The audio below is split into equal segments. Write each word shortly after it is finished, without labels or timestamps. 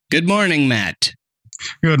Good morning, Matt.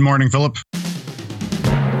 Good morning, Philip.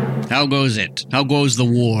 How goes it? How goes the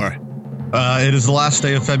war? It is the last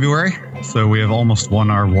day of February, so we have almost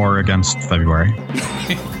won our war against February.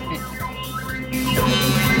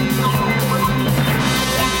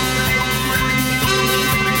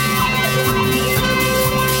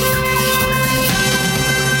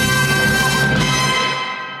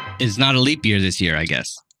 It's not a leap year this year, I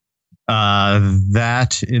guess.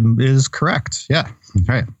 That is correct. Yeah.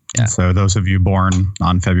 Right. Yeah. So those of you born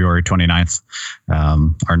on February 29th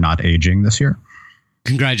are not aging this year.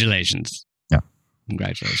 Congratulations. Yeah.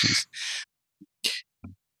 Congratulations.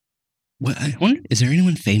 Well, I wonder, is there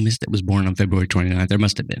anyone famous that was born on February 29th? There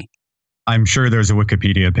must have been. I'm sure there's a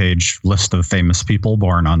Wikipedia page list of famous people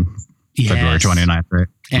born on February 29th, right?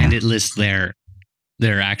 And it lists their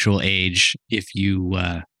actual age if you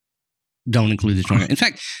don't include the 29th. In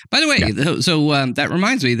fact, by the way, that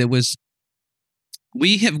reminds me,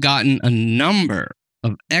 we have gotten a number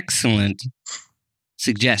of excellent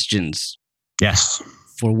suggestions. Yes.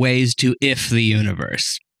 For ways to if the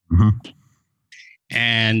universe. Mm-hmm.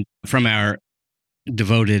 And from our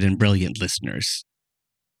devoted and brilliant listeners.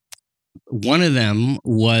 One of them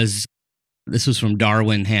was, this was from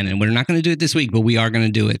Darwin Hannon. We're not going to do it this week, but we are going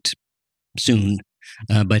to do it soon.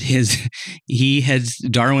 But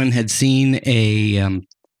Darwin had seen a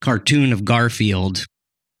cartoon of Garfield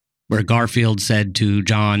where Garfield said to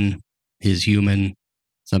John, his human,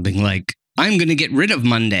 something like, "I'm going to get rid of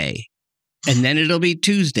Monday, and then it'll be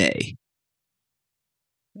Tuesday."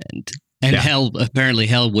 And hell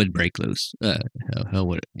would break loose. Hell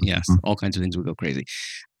would, yes, all kinds of things would go crazy.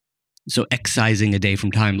 So excising a day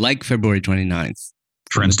from time, like February 29th.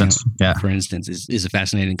 For instance, is a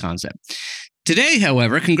fascinating concept. Today,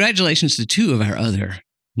 however, congratulations to two of our other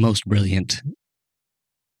most brilliant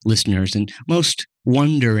listeners and most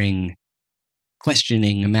wondering,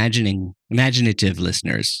 questioning, imaginative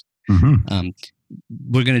listeners. Mm-hmm.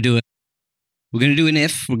 We're going to do an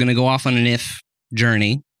if. We're going to go off on an if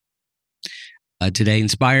journey today,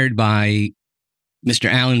 inspired by Mr.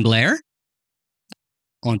 Alan Blair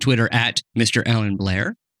on Twitter at Mr. Alan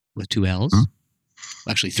Blair with two L's. Mm-hmm.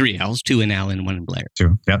 Actually, three L's, two in Alan, one in Blair.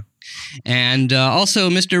 Two, yep. And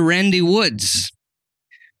also Mr. Randy Woods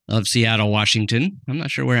of Seattle, Washington. I'm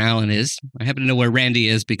not sure where Alan is. I happen to know where Randy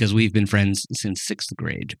is because we've been friends since 6th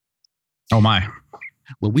grade. Oh, my.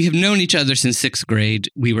 Well, we have known each other since 6th grade.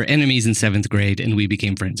 We were enemies in 7th grade, and we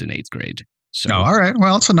became friends in 8th grade. So, all right.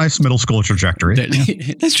 Well, it's a nice middle school trajectory.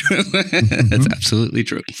 That's true. That's absolutely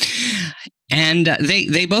true. And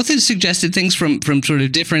they both had suggested things from sort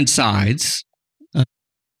of different sides.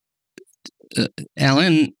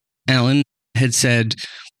 Alan had said,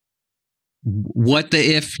 what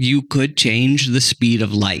if you could change the speed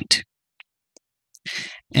of light?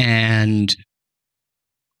 And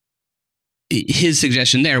his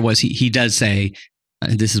suggestion there was he does say,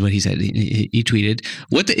 this is what he said. He tweeted,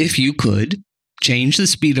 what if you could change the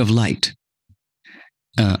speed of light?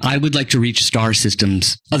 I would like to reach other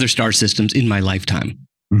star systems in my lifetime.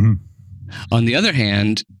 Mm-hmm. On the other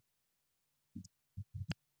hand,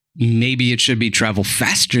 maybe it should be travel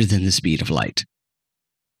faster than the speed of light.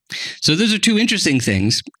 So those are two interesting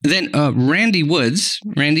things. Then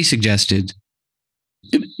Randy suggested,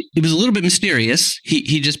 it was a little bit mysterious.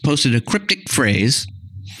 He just posted a cryptic phrase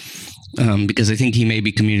because I think he may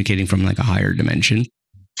be communicating from like a higher dimension.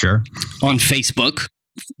 Sure. On Facebook,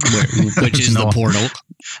 which is the portal.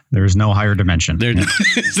 There's no higher dimension. There's no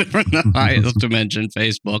highest dimension,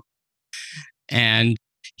 Facebook. And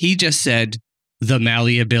he just said, the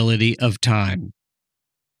malleability of time.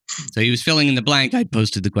 So he was filling in the blank. I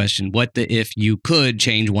posted the question, what if you could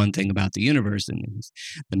change one thing about the universe? And it was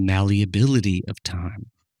the malleability of time.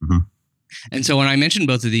 Mm-hmm. And so when I mentioned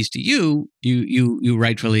both of these to you, you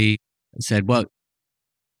rightfully said, well,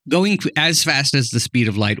 going as fast as the speed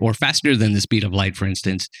of light or faster than the speed of light, for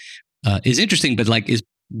instance, is interesting, but like is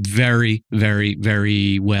very, very,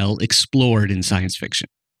 very well explored in science fiction.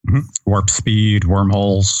 Mm-hmm. Warp speed,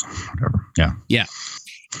 wormholes, whatever. Yeah. Yeah.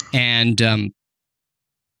 And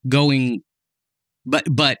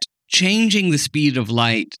but changing the speed of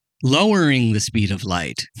light, lowering the speed of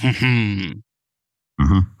light, mm-hmm.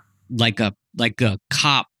 like a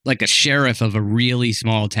cop, like a sheriff of a really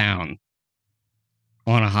small town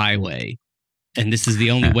on a highway. And this is the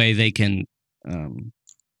only way they can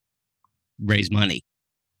raise money.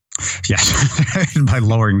 Yes, by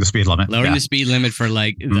lowering the speed limit. Lowering the speed limit for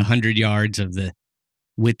like the 100 yards of the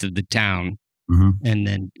width of the town, and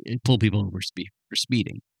then pull people over for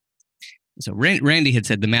speeding. So Randy had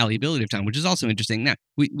said the malleability of time, which is also interesting. Now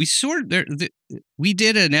we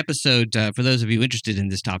did an episode for those of you interested in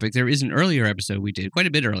this topic. There is an earlier episode we did, quite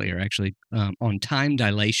a bit earlier actually, on time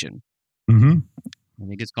dilation. Mm-hmm. I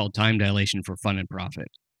think it's called Time Dilation for Fun and Profit,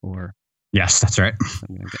 or yes, that's right.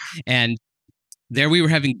 Something like that. And there we were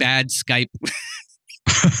having bad Skype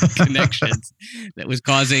connections that was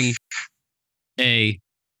causing a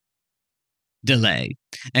delay.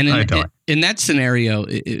 And in that scenario,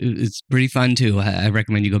 it's pretty fun too. I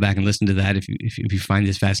recommend you go back and listen to that if you find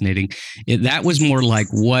this fascinating. That was more like,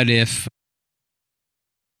 what if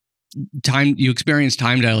you experience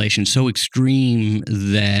time dilation so extreme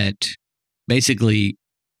that basically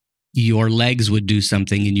your legs would do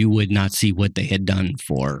something and you would not see what they had done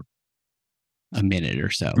for a minute or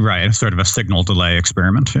so. Right, sort of a signal delay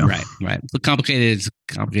experiment. Yeah. Right. It's complicated,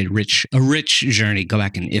 a rich journey. Go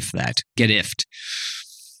back and get ifed.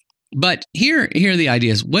 But here are the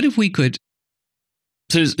ideas. What if we could?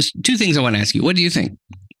 So there's two things I want to ask you. What do you think?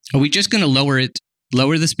 Are we just going to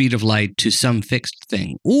lower the speed of light to some fixed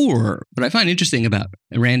thing, or what I find interesting about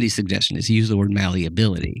Randy's suggestion is he used the word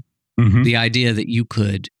malleability. Mm-hmm. The idea that you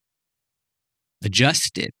could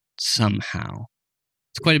adjust it somehow.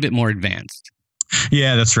 It's quite a bit more advanced.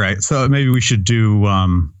 Yeah, that's right. So maybe we should do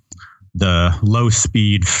the low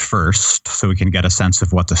speed first, so we can get a sense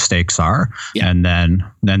of what the stakes are, and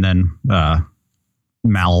then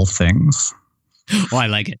mal things. Oh, I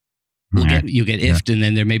like it. You get ifed, and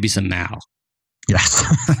then there may be some mal. Yes.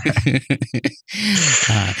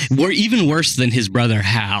 We're even worse than his brother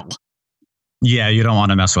Hal. Yeah, you don't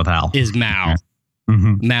want to mess with Hal. Is Mal. Yeah.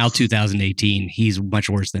 Mm-hmm. Mal 2018. He's much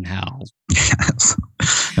worse than Hal. Yes.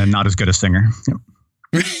 And not as good a singer.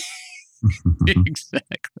 Yep.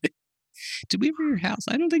 Exactly. Did we ever hear Hal?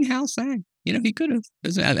 I don't think Hal sang. He could have.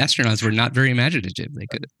 Astronauts were not very imaginative. They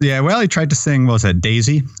could have. Yeah, well, he tried to sing, what was that,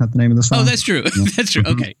 Daisy? Is that the name of the song? Oh, that's true. Yeah. That's true.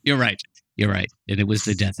 Mm-hmm. Okay, you're right. And it was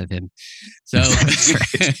the death of him. So,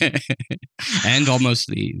 and almost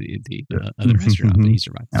the other astronaut that he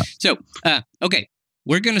survived. Yeah. So, okay,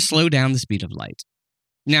 we're going to slow down the speed of light.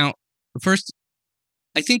 Now, first,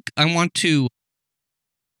 I think I want to.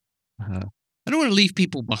 I don't want to leave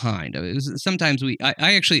people behind. Sometimes I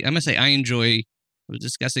must say, I was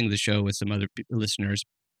discussing the show with some other listeners,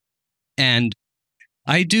 and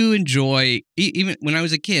I do enjoy, even when I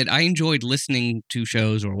was a kid, I enjoyed listening to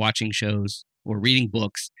shows or watching shows or reading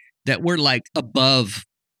books that were like above,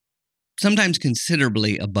 sometimes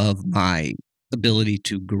considerably above my ability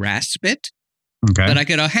to grasp it. Okay. But I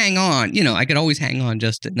could hang on, I could always hang on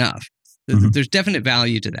just enough. There's definite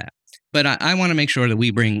value to that. But I want to make sure that we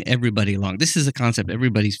bring everybody along. This is a concept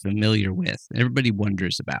everybody's familiar with. Everybody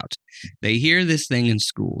wonders about. They hear this thing in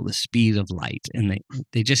school, the speed of light, and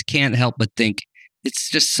they just can't help but think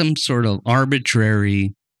it's just some sort of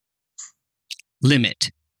arbitrary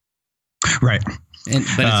limit. Right. But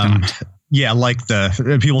it's not. Yeah, like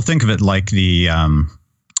people think of it like the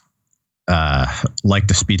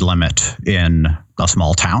speed limit in a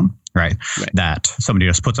small town. Right. That somebody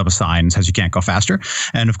just puts up a sign and says you can't go faster.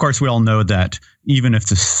 And of course, we all know that even if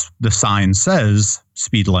the sign says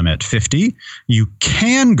speed limit 50, you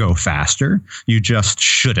can go faster. You just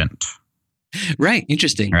shouldn't. Right.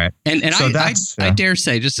 Interesting. Right. And so I dare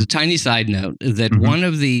say, just a tiny side note, that one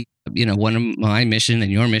of my mission and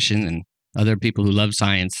your mission and other people who love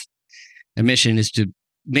science, a mission is to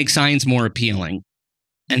make science more appealing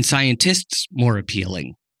and scientists more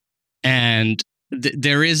appealing. And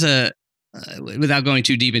there is without going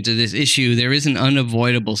too deep into this issue, there is an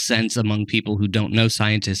unavoidable sense among people who don't know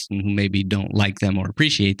scientists and who maybe don't like them or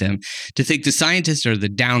appreciate them to think the scientists are the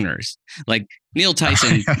downers. Like Neil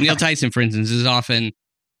Tyson. Neil Tyson, for instance, is often,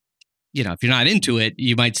 if you're not into it,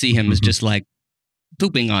 you might see him as just like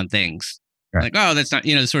pooping on things. Right. Like, oh, that's not,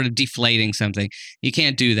 sort of deflating something. You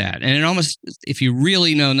can't do that. And it almost, if you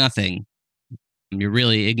really know nothing, you're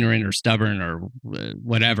really ignorant or stubborn or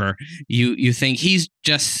whatever, you think he's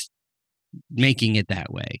just making it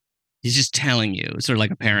that way. He's just telling you. It's sort of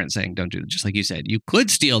like a parent saying, don't do it. Just like you said, you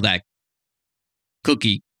could steal that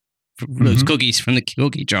cookie, those cookies from the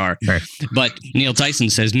cookie jar. Right. But Neil Tyson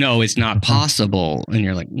says, no, it's not possible. And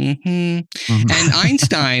you're like, And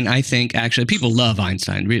Einstein, I think, actually, people love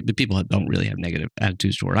Einstein. But people don't really have negative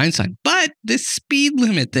attitudes toward Einstein. But this speed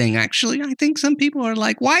limit thing, actually, I think some people are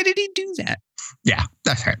like, why did he do that? Yeah,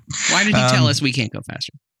 that's right. Why did he tell us we can't go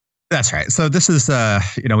faster? That's right. So this is,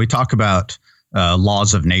 we talk about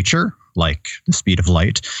laws of nature, like the speed of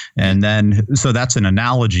light. And then, so that's an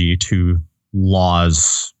analogy to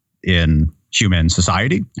laws in human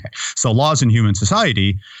society. So laws in human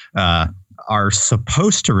society are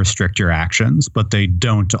supposed to restrict your actions, but they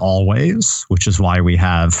don't always, which is why we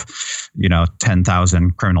have,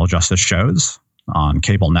 10,000 criminal justice shows on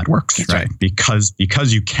cable networks, right? Because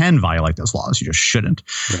you can violate those laws, you just shouldn't.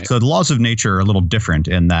 Right. So the laws of nature are a little different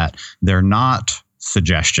in that they're not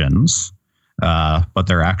suggestions, but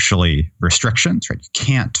they're actually restrictions, right?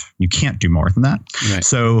 You can't do more than that. Right.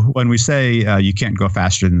 So when we say you can't go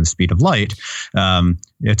faster than the speed of light,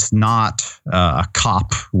 it's not a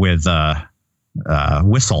cop with a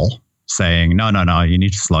whistle saying, no, you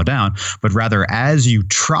need to slow down. But rather, as you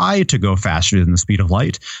try to go faster than the speed of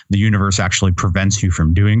light, the universe actually prevents you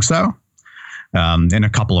from doing so in a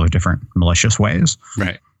couple of different malicious ways.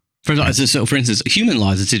 Right. For instance, human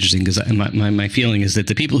laws, it's interesting because my feeling is that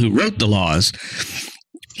the people who wrote the laws,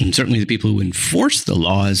 and certainly the people who enforce the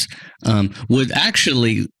laws, would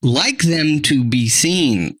actually like them to be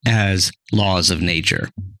seen as laws of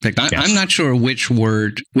nature. In fact, I'm not sure which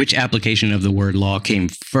application of the word law came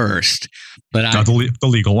first, but the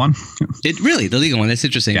legal one. The legal one. That's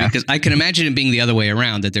interesting because I can imagine it being the other way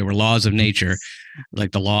around, that there were laws of nature,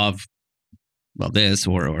 like the law of this,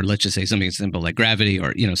 or let's just say something simple like gravity,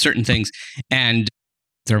 or certain things, and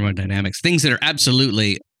thermodynamics, things that are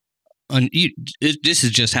absolutely this is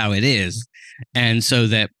just how it is, and so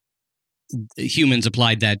that humans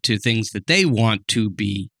applied that to things that they want to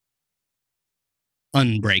be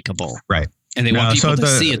unbreakable, right? And they want people to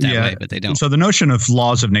see it that way, but they don't. So the notion of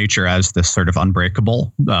laws of nature as this sort of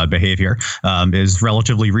unbreakable behavior is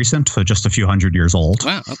relatively recent, so just a few hundred years old.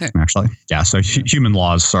 Wow, okay. Actually. Yeah, so human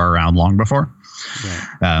laws are around long before.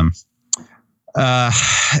 Right.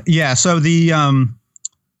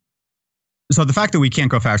 So the fact that we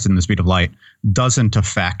can't go faster than the speed of light doesn't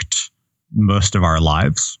affect most of our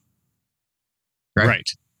lives.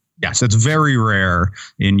 Right. Yes, it's very rare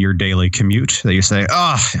in your daily commute that you say,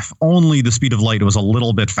 if only the speed of light was a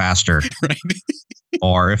little bit faster. Right.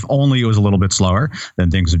 Or if only it was a little bit slower,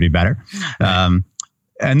 then things would be better. Right.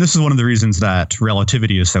 And this is one of the reasons that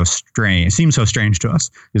relativity is so strange. It seems so strange to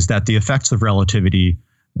us, is that the effects of relativity,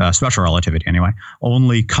 special relativity anyway,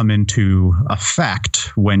 only come into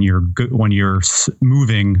effect when you're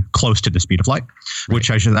moving close to the speed of light,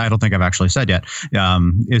 which I don't think I've actually said yet,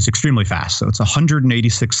 is extremely fast. So it's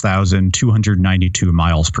 186,292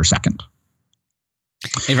 miles per second.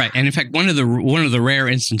 Right, and in fact, one of the rare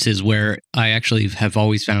instances where I actually have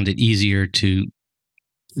always found it easier to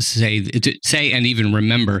say and even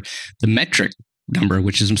remember the metric number,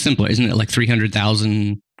 which is simpler, isn't it? Like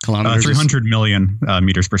 300,000 kilometers. 300 million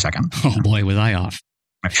meters per second. Oh boy, was I off.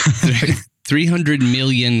 300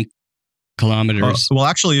 million kilometers. Well,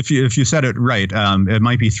 actually, if you said it right, it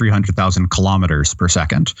might be 300,000 kilometers per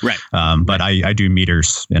second. Right. But I do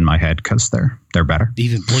meters in my head because they're better.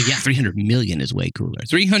 300 million is way cooler.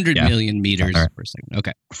 300 million meters per second.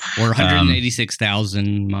 Okay. Or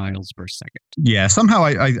 186,000 miles per second. Yeah. Somehow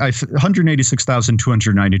I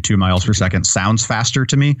 186,292 miles per second sounds faster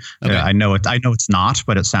to me. Okay. I know it's not,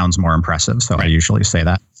 but it sounds more impressive. So I usually say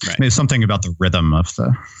that. Right. It's something about the rhythm of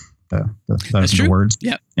the words.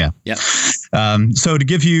 Yeah. So to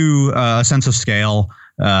give you a sense of scale,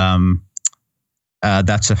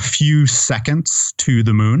 that's a few seconds to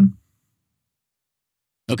the moon.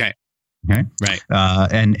 Okay. Right.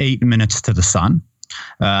 And 8 minutes to the sun.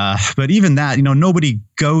 But even that, nobody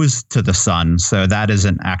goes to the sun, so that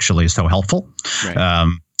isn't actually so helpful. Right.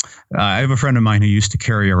 I have a friend of mine who used to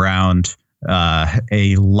carry around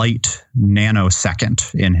a light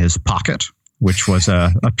nanosecond in his pocket, which was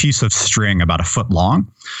a piece of string about a foot long.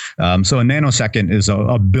 So a nanosecond is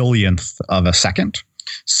a billionth of a second.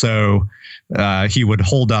 So he would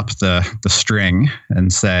hold up the string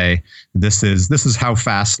and say, "This is how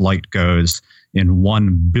fast light goes in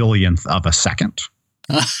 1 billionth of a second."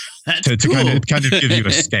 That's to cool. kind of give you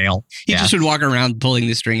a scale. He just would walk around pulling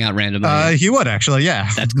the string out randomly. He would actually, yeah.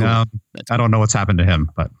 That's cool. I don't know what's happened to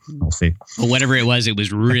him, but we'll see. Well, whatever it was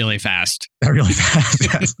really fast. Really fast,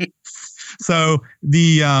 yes. So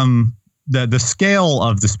the scale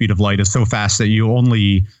of the speed of light is so fast that you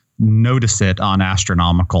only notice it on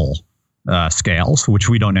astronomical scales, which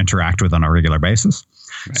we don't interact with on a regular basis.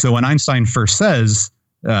 Right. So when Einstein first says,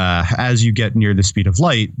 as you get near the speed of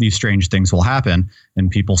light, these strange things will happen,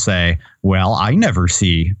 and people say, well, I never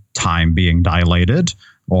see time being dilated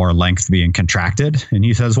or length being contracted. And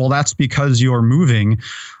he says, well, that's because you're moving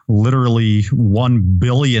literally 1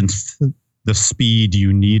 billionth the speed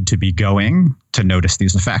you need to be going to notice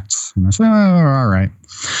these effects. And I say, all right.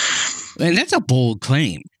 And that's a bold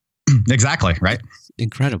claim. Exactly, right? That's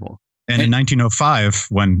incredible. And in 1905,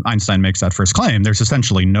 when Einstein makes that first claim, there's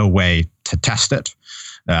essentially no way to test it.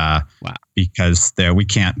 Wow. Because we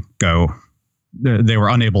can't go they were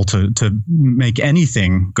unable to make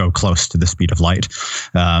anything go close to the speed of light,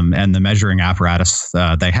 and the measuring apparatus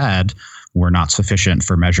they had were not sufficient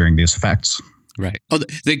for measuring these effects. Right. Oh,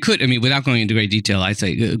 they could. I mean, without going into great detail, I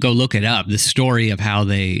say go look it up. The story of how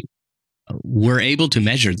they were able to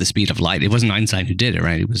measure the speed of light. It wasn't Einstein who did it,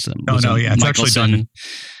 right? It was it's actually done.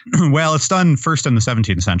 Well, it's done first in the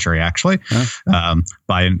 17th century, actually,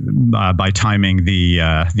 by timing the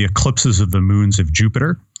eclipses of the moons of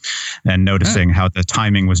Jupiter, and noticing how the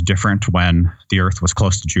timing was different when the Earth was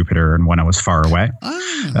close to Jupiter and when it was far away.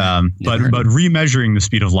 But remeasuring the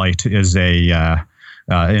speed of light is an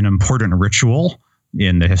important ritual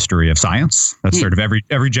in the history of science. That's sort of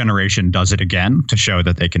every generation does it again to show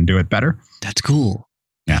that they can do it better. That's cool.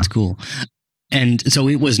 That's cool. And so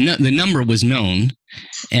it was the number was known,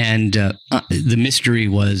 and the mystery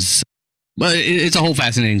was. Well, it's a whole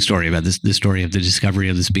fascinating story about the story of the discovery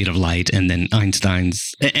of the speed of light, and then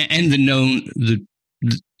Einstein's and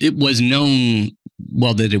it was known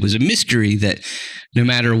that it was a mystery that no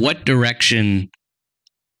matter what direction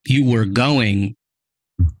you were going,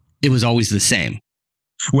 it was always the same.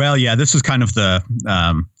 Well, yeah, this is kind of the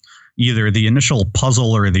either the initial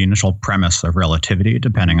puzzle or the initial premise of relativity,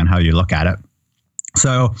 depending on how you look at it.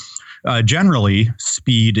 So generally,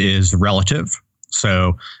 speed is relative.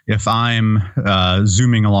 So if I'm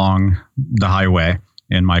zooming along the highway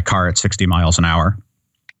in my car at 60 miles an hour,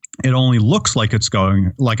 it only looks like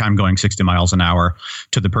I'm going 60 miles an hour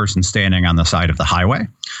to the person standing on the side of the highway.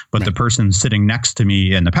 But the person sitting next to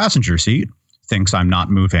me in the passenger seat thinks I'm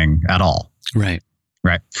not moving at all. Right.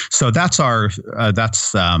 Right. So that's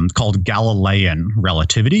called Galilean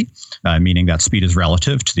relativity, meaning that speed is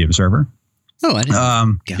relative to the observer. Oh, I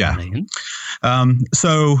didn't Galilean. Yeah.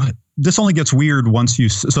 So this only gets weird once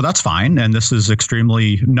so that's fine. And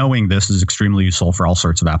knowing this is extremely useful for all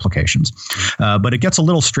sorts of applications. But it gets a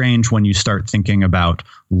little strange when you start thinking about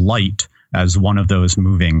light as one of those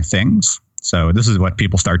moving things. So this is what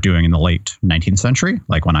people start doing in the late 19th century,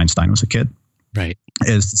 like when Einstein was a kid. Right.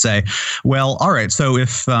 Is to say, well, all right, so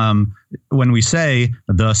if when we say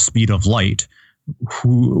the speed of light,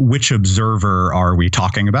 which observer are we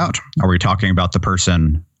talking about? Are we talking about the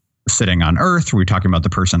person sitting on Earth? Are we talking about the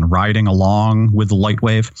person riding along with the light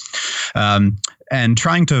wave? And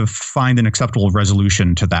trying to find an acceptable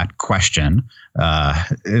resolution to that question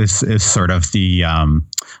is sort of the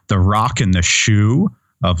rock in the shoe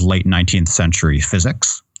of late 19th century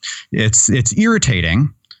physics. It's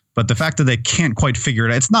irritating. But the fact that they can't quite figure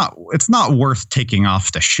it out, it's not worth taking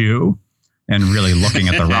off the shoe and really looking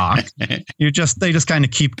at the rock. They just kind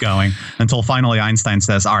of keep going until finally Einstein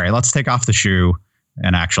says, all right, let's take off the shoe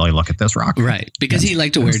and actually look at this rock. Right. Because he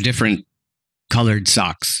liked to wear different colored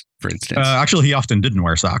socks, for instance. Actually, he often didn't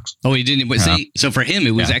wear socks. Oh, he didn't. So for him,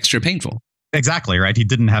 it was extra painful. Exactly. Right. He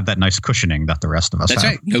didn't have that nice cushioning that the rest of us have. That's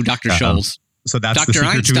right. No Dr. Scholl's. So that's Dr.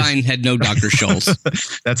 Einstein had no Dr. Scholl's.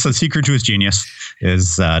 That's the secret to his genius,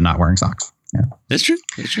 is not wearing socks. Yeah. That's true.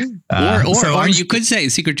 Or you could say the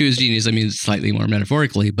secret to his genius, I mean, slightly more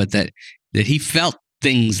metaphorically, but that he felt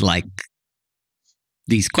things like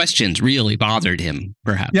these questions really bothered him,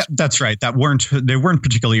 perhaps. Yeah, that's right. They weren't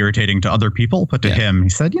particularly irritating to other people, but to him, he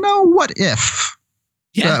said, what if?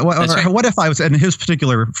 Yeah, what if I was, and his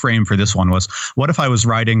particular frame for this one was, what if I was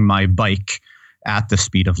riding my bike at the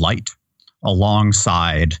speed of light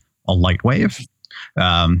alongside a light wave?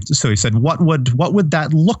 So he said, what would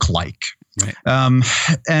that look like? Right.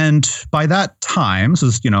 And by that time, this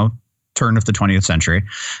is, turn of the 20th century,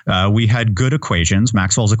 we had good equations,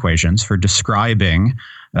 Maxwell's equations, for describing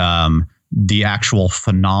the actual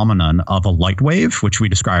phenomenon of a light wave, which we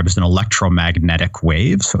describe as an electromagnetic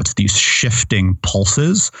wave. So it's these shifting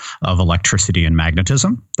pulses of electricity and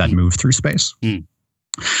magnetism that move through space.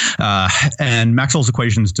 And Maxwell's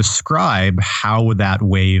equations describe how that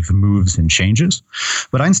wave moves and changes.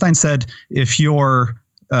 But Einstein said, if you're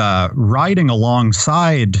riding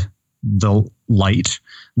alongside the light,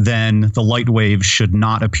 then the light wave should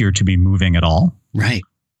not appear to be moving at all. Right.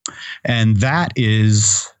 And that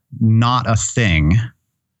is not a thing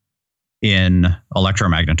in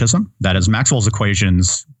electromagnetism. That is, Maxwell's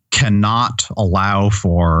equations cannot allow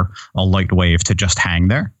for a light wave to just hang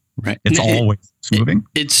there. Right. It's always moving.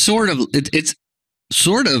 It's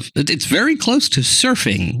very close to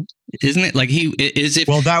surfing, isn't it? Like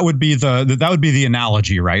well, that would be the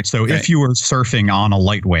analogy, right? So if you were surfing on a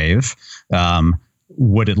light wave,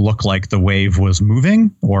 would it look like the wave was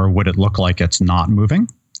moving, or would it look like it's not moving?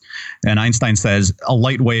 And Einstein says a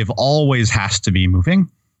light wave always has to be moving.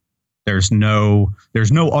 There's no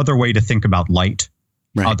other way to think about light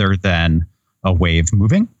other than a wave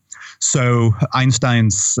moving. So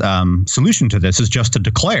Einstein's solution to this is just to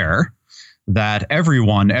declare that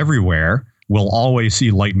everyone everywhere will always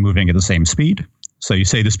see light moving at the same speed. So you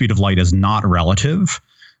say the speed of light is not relative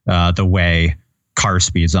the way car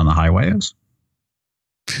speeds on the highway is.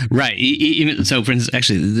 Right. Even so, for instance,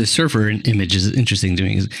 actually, the surfer image is interesting to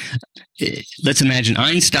me. Let's imagine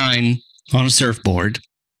Einstein on a surfboard,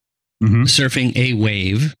 surfing a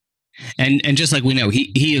wave, and just like we know,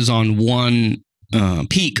 he is on one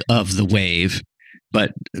peak of the wave,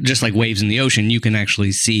 but just like waves in the ocean, you can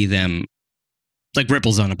actually see them like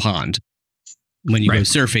ripples on a pond. When you go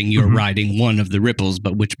surfing, you're riding one of the ripples,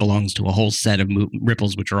 but which belongs to a whole set of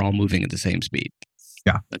ripples, which are all moving at the same speed.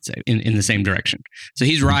 Yeah, let's say in the same direction. So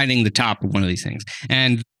he's riding the top of one of these things,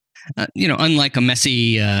 and unlike a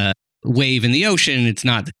messy wave in the ocean, it's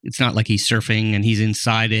not like he's surfing and he's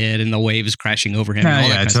inside it and the wave is crashing over him.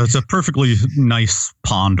 It's a perfectly nice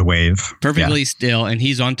pond wave, perfectly still, and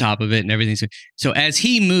he's on top of it and everything. So as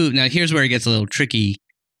he moves, now here's where it gets a little tricky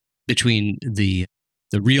between the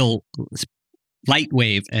real light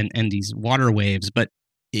wave and these water waves, but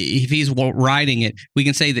if he's riding it, we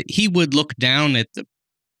can say that he would look down at the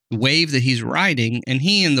wave that he's riding, and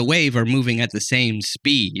he and the wave are moving at the same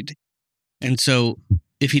speed. And so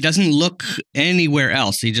if he doesn't look anywhere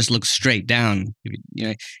else, he just looks straight down,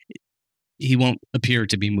 he won't appear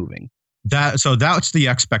to be moving. So that's the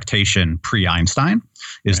expectation pre-Einstein,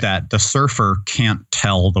 is that the surfer can't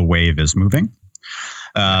tell the wave is moving.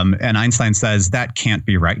 And Einstein says that can't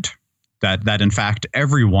be right. That in fact,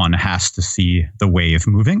 everyone has to see the wave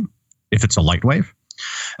moving if it's a light wave.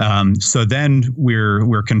 So then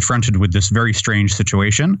we're confronted with this very strange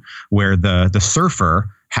situation where the surfer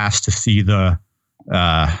has to see the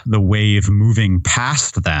wave moving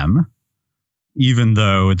past them, even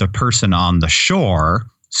though the person on the shore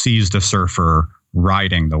sees the surfer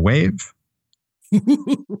riding the wave.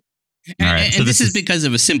 And this is because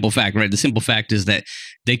of a simple fact, right? The simple fact is that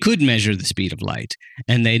they could measure the speed of light,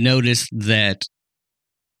 and they noticed that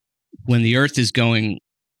when the Earth is going,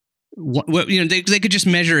 they could just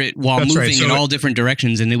measure it while moving in all different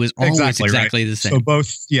directions, and it was always exactly the same. So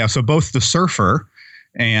both the surfer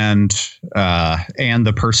and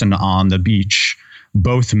the person on the beach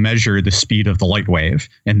both measure the speed of the light wave,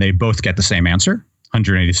 and they both get the same answer.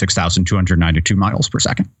 186,292 miles per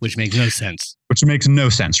second. Which makes no sense. Which makes no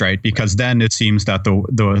sense, right? Because then it seems that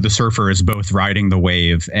the surfer is both riding the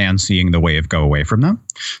wave and seeing the wave go away from them.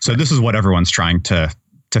 So this is what everyone's trying to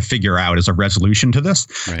figure out as a resolution to this.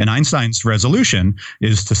 Right. And Einstein's resolution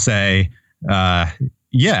is to say, everyone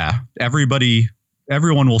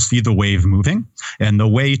will see the wave moving. And the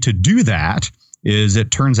way to do that is it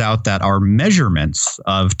turns out that our measurements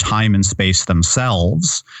of time and space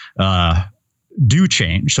themselves do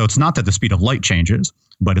change. So it's not that the speed of light changes,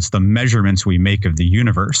 but it's the measurements we make of the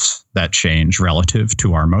universe that change relative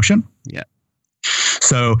to our motion. Yeah.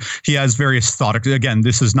 So he has various thought. Again,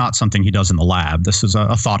 this is not something he does in the lab. This is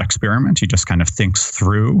a thought experiment. He just kind of thinks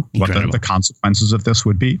through what the consequences of this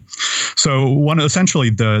would be. So essentially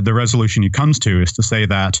the resolution he comes to is to say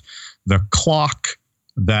that the clock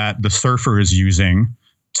that the surfer is using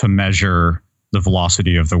to measure the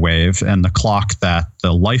velocity of the wave and the clock that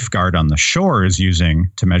the lifeguard on the shore is using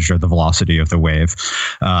to measure the velocity of the wave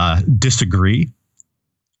disagree.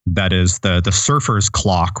 That is, the surfer's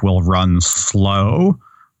clock will run slow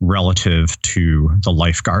relative to the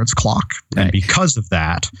lifeguard's clock. Right. And because of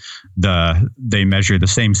that, they measure the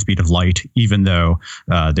same speed of light, even though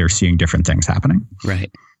they're seeing different things happening. Right.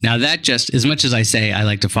 Now that just, as much as I say I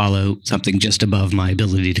like to follow something just above my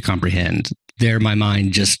ability to comprehend, there my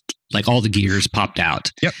mind just, like all the gears popped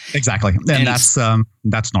out. Yep, exactly. And that's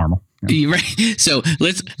normal. Yeah. Right. So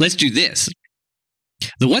let's do this.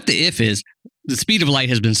 The what the if is the speed of light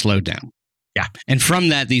has been slowed down. Yeah. And from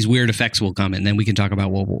that, these weird effects will come in. Then we can talk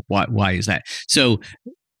about, well, why is that? So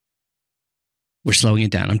we're slowing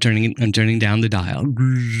it down. I'm turning down the dial.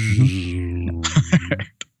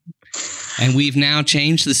 And we've now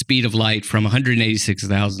changed the speed of light from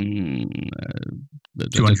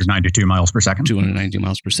 292 miles per second. 292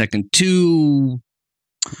 miles per second to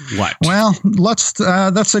what? Well, that's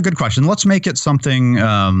a good question. Let's make it something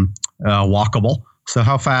walkable. So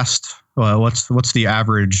how fast? What's the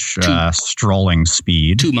average strolling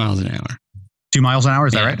speed? 2 miles an hour. 2 miles an hour,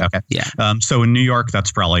 is that right? Okay. Yeah. So in New York, that's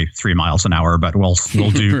probably 3 miles an hour, but we'll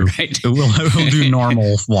do right. we'll do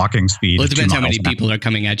normal walking speed. Well, it depends how many people are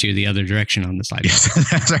coming at you the other direction on the sidewalk. Yes,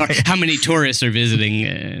 that's right. How many tourists are visiting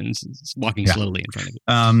and walking slowly in front of you.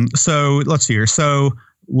 So let's see here. So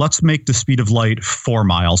let's make the speed of light 4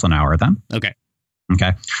 miles an hour then. Okay.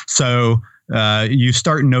 So you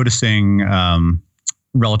start noticing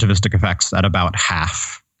relativistic effects at about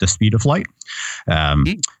half the speed of light.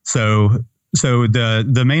 So So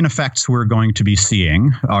the main effects we're going to be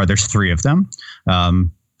seeing there's 3 of them.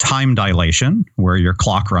 Time dilation, where your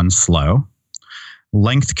clock runs slow.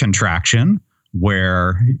 Length contraction,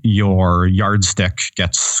 where your yardstick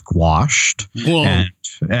gets squashed.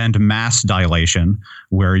 And mass dilation,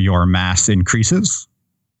 where your mass increases.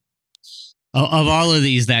 Of all of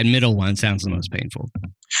these, that middle one sounds the most painful.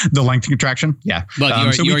 The length contraction? Yeah.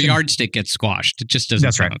 But your yardstick gets squashed. It just doesn't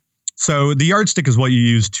That's right. So the yardstick is what you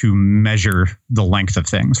use to measure the length of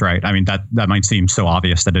things, right? I mean, that might seem so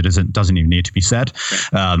obvious that it doesn't even need to be said,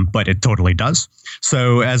 but it totally does.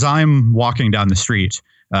 So as I'm walking down the street,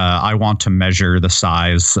 I want to measure the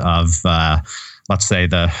size of, let's say,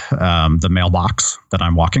 the mailbox that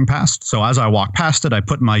I'm walking past. So as I walk past it, I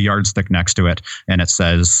put my yardstick next to it, and it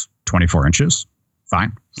says 24 inches.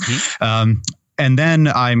 Fine. Mm-hmm. And then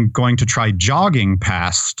I'm going to try jogging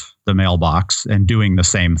past the mailbox and doing the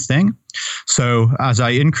same thing. So as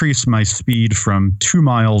I increase my speed from 2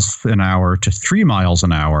 miles an hour to 3 miles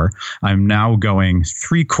an hour, I'm now going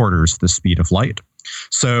 3/4 the speed of light.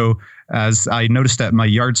 So as I noticed that my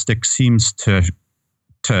yardstick seems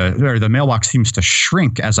or the mailbox seems to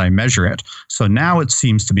shrink as I measure it. So now it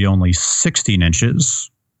seems to be only 16 inches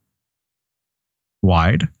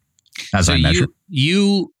wide as I measure.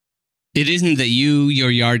 It isn't that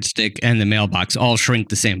your yardstick, and the mailbox all shrink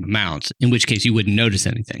the same amount, in which case you wouldn't notice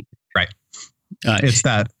anything. Right.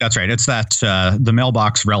 That's right. It's that the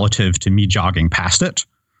mailbox relative to me jogging past it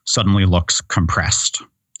suddenly looks compressed,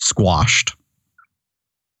 squashed.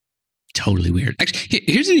 Totally weird. Actually,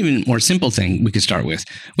 here's an even more simple thing we could start with.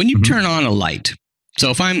 When you turn on a light,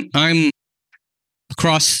 so if I'm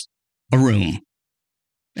across a room,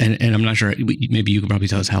 and I'm not sure, maybe you could probably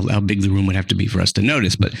tell us how big the room would have to be for us to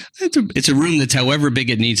notice, but it's a room that's however big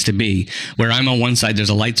it needs to be, where I'm on one side, there's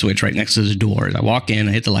a light switch right next to the door. I walk in,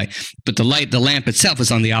 I hit the light, but the lamp itself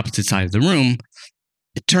is on the opposite side of the room.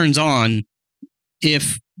 It turns on.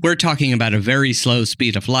 If we're talking about a very slow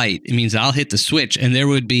speed of light, it means I'll hit the switch and there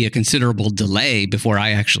would be a considerable delay before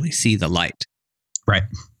I actually see the light. Right.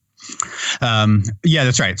 Yeah,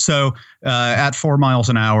 that's right. So at 4 miles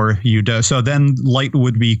an hour, so then light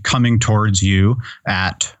would be coming towards you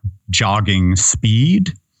at jogging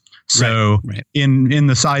speed. So in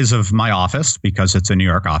the size of my office, because it's a New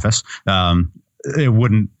York office, it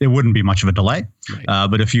wouldn't be much of a delay. Right.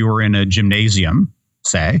 But if you were in a gymnasium,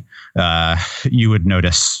 say, you would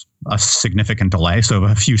notice a significant delay. So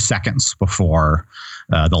a few seconds before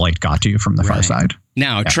the light got to you from the far side.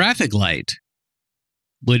 Now, a traffic light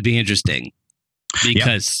would be interesting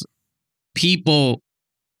because people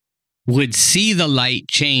would see the light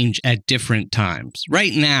change at different times.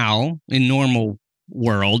 Right now, in normal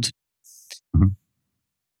world,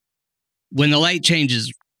 when the light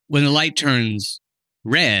turns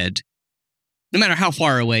red, no matter how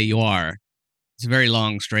far away you are, it's a very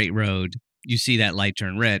long, straight road. You see that light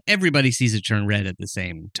turn red. Everybody sees it turn red at the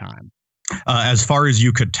same time. As far as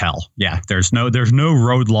you could tell, yeah. There's no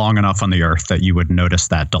road long enough on the earth that you would notice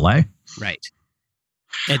that delay. Right.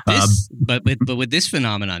 But with this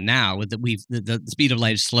phenomenon now, with the speed of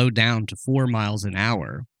light is slowed down to 4 miles an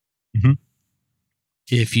hour. Mm-hmm.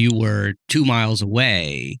 If you were 2 miles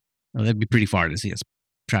away, well, that'd be pretty far to see a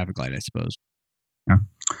traffic light, I suppose. Yeah.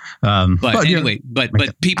 But anyway, but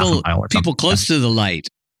people close to the light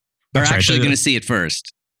are actually going to see it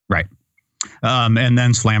first. Right. And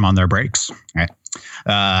then slam on their brakes. Right.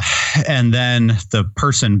 And then the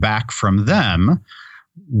person back from them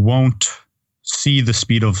won't see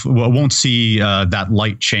that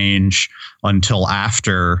light change until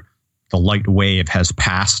after the light wave has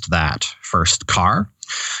passed that first car.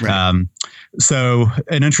 Right. So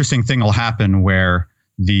an interesting thing will happen where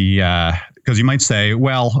because you might say,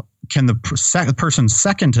 well, can the person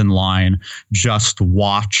second in line just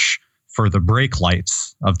watch for the brake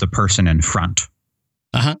lights of the person in front,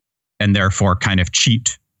 and therefore kind of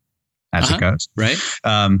cheat as it goes? Right.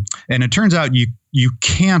 And it turns out you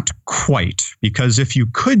can't quite, because if you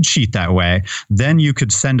could cheat that way, then you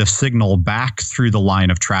could send a signal back through the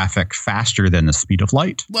line of traffic faster than the speed of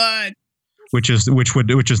light. What? Which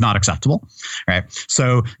is not acceptable, right?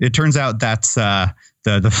 So it turns out that's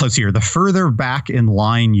the further back in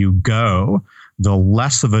line you go, the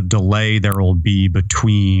less of a delay there will be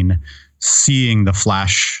between seeing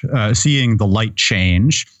the light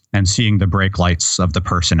change and seeing the brake lights of the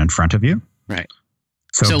person in front of you. Right.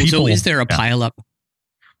 So is there a pileup?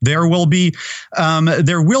 There will be a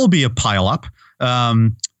pileup,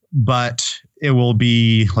 but it will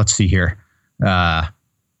be. Let's see here.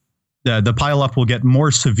 The pileup will get more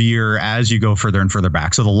severe as you go further and further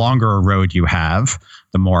back. So the longer a road you have,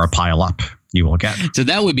 the more a pileup you will get. So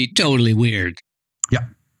that would be totally weird. Yeah.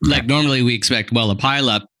 Like normally we expect, well, a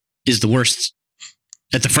pileup is the worst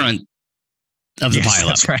at the front of the pileup.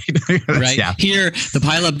 That's right. Right? Yeah. Here, the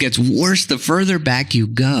pileup gets worse the further back you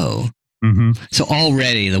go. Mm-hmm. So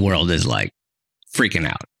already the world is like freaking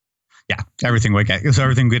out. Yeah. Everything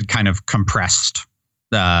would kind of compressed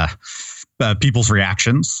people's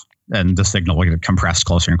reactions, and the signal would get compressed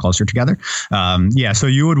closer and closer together. So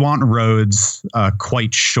you would want roads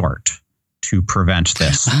quite short to prevent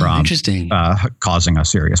this from causing a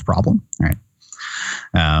serious problem. Right.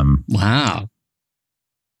 Wow.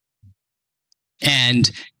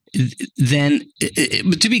 And then,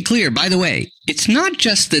 but to be clear, by the way, it's not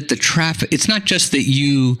just that it's not just that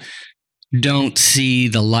you don't see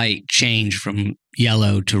the light change from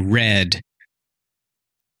yellow to red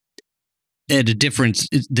at a difference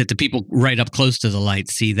that the people right up close to the light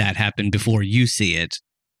see that happen before you see it.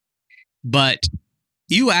 But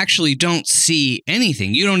you actually don't see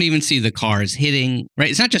anything. You don't even see the cars hitting, right?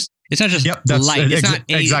 It's not just light. It's not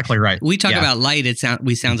exactly right. We talk about light.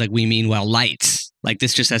 Sounds like we mean, well, lights. Like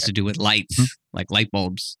this just has to do with lights, like light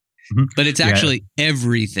bulbs. Mm-hmm. But it's actually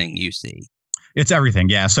everything you see. It's everything.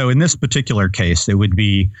 Yeah. So in this particular case, it would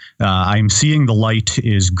be, I'm seeing the light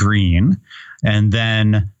is green, and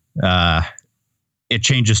then it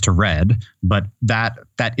changes to red, but that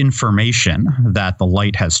information that the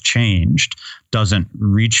light has changed doesn't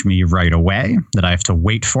reach me right away, that I have to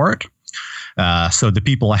wait for it. So the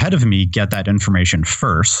people ahead of me get that information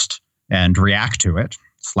first and react to it,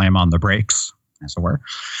 slam on the brakes, as it were.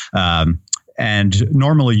 And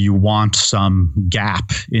normally you want some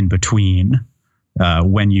gap in between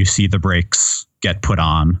when you see the brakes get put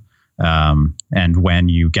on and when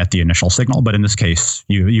you get the initial signal. But in this case,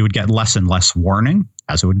 you would get less and less warning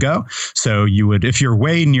as it would go. So you would, if you're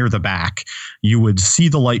way near the back, you would see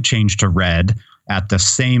the light change to red at the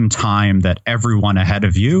same time that everyone ahead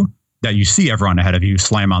of you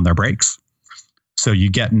slam on their brakes. So you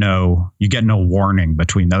get no warning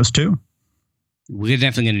between those two. We're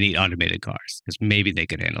definitely going to need automated cars because maybe they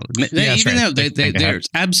could handle it. There's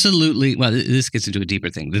absolutely, well, this gets into a deeper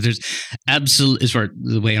thing. There's absolutely, as far as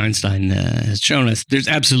the way Einstein has shown us, there's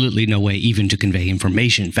absolutely no way even to convey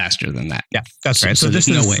information faster than that. Yeah, that's right. So there's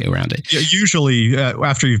no way around it. Usually,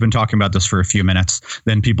 after you've been talking about this for a few minutes,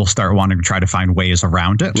 then people start wanting to try to find ways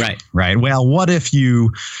around it. Right. Right. Well, what if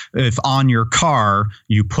on your car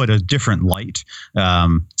you put a different light?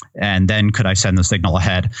 And then could I send the signal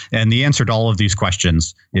ahead? And the answer to all of these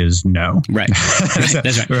questions is no. Right.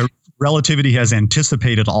 That's right. Relativity has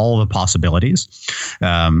anticipated all of the possibilities.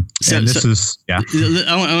 I want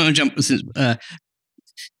to jump. I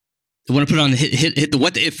want to put on the hit the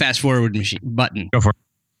what the if fast forward machine button. Go for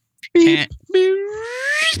it.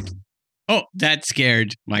 Oh, that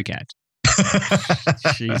scared my cat.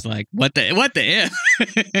 She's like, what the if?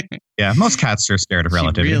 Yeah, most cats are scared of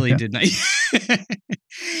relativity. She really did not.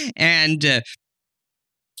 And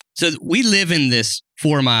so we live in this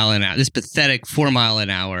 4 mile an hour, this pathetic 4 mile an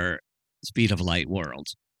hour speed of light world,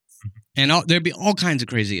 and there'd be all kinds of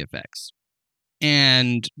crazy effects.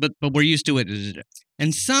 And but we're used to it.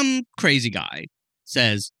 And some crazy guy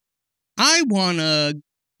says, I wanna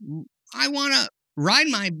ride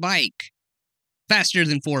my bike faster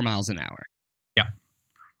than 4 miles an hour. Yeah.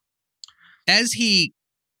 As he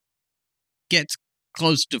gets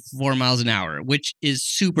close to 4 miles an hour, which is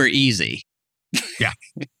super easy. Yeah.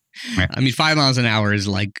 Right. I mean, 5 miles an hour is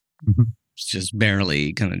like just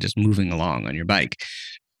barely kind of just moving along on your bike.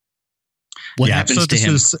 What happens to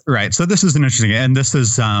him? Right. So this is an interesting, and this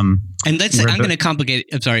is and let's say I'm going to complicate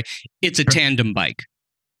it. I'm sorry. It's a tandem bike.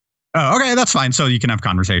 Oh, okay, that's fine. So you can have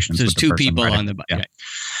conversations. So there's with two person, people right? on the bike. Yeah.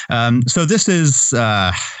 Right. So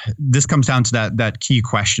this comes down to that key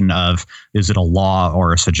question of, is it a law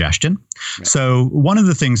or a suggestion? Right. So one of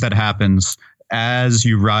the things that happens as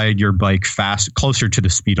you ride your bike closer to the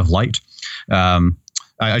speed of light,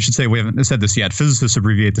 I should say we haven't said this yet. Physicists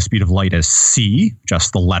abbreviate the speed of light as c,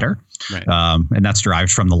 just the letter, right. And that's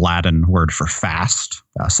derived from the Latin word for fast,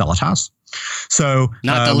 celitas. So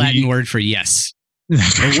not the Latin word for yes.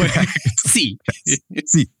 C.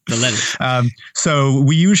 C. The letter. So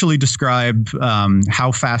we usually describe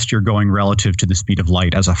how fast you're going relative to the speed of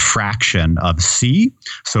light as a fraction of c.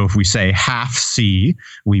 So if we say half c,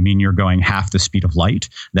 we mean you're going half the speed of light.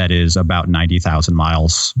 That is about 90,000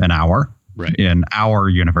 miles an hour. Right. In our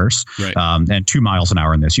universe, right. And 2 miles an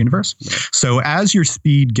hour in this universe. Right. So as your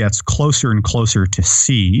speed gets closer and closer to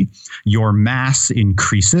c, your mass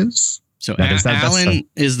increases. So Alan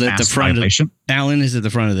is at the front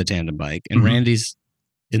of the tandem bike, and Randy's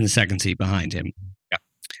in the second seat behind him. Yeah.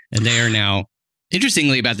 And they are now,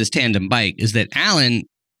 interestingly about this tandem bike is that Alan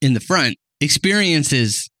in the front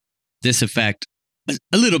experiences this effect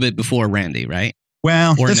a little bit before Randy, right?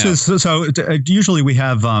 Well, Or this no? is so. Usually we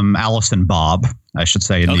have Alice and Bob, I should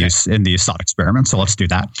say, in these thought experiments. So let's do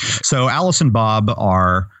that. So Alice and Bob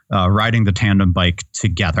are riding the tandem bike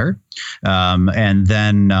together, and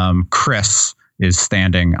then Chris is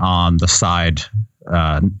standing on the side.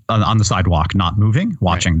 On the sidewalk, not moving,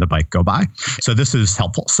 watching the bike go by. So this is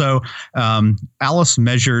helpful. So Alice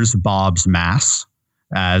measures Bob's mass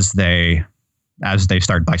as they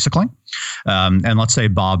start bicycling, and let's say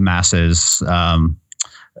Bob mass is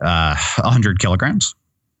 100 kilograms.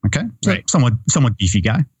 Okay, so somewhat beefy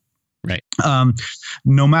guy. Right.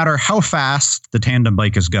 No matter how fast the tandem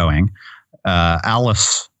bike is going,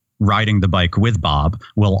 Alice riding the bike with Bob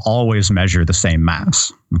will always measure the same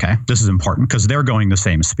mass. Okay. This is important because they're going the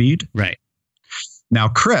same speed. Right. Now,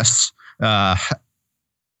 Chris,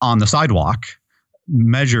 on the sidewalk,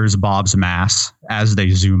 measures Bob's mass as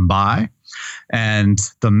they zoom by. And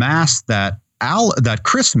the mass that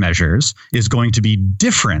Chris measures is going to be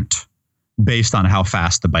different based on how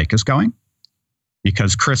fast the bike is going,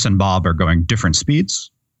 because Chris and Bob are going different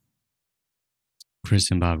speeds.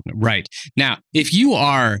 Chris and Bob. Right. Now, if you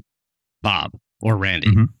are Bob or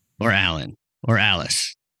Randy or Alan or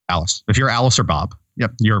Alice. If you're Alice or Bob,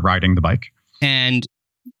 you're riding the bike. And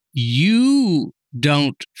you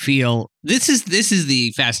don't feel this is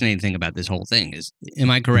the fascinating thing about this whole thing is,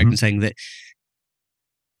 am I correct in saying that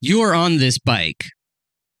you're on this bike,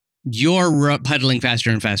 you're pedaling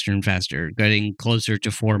faster and faster and faster, getting closer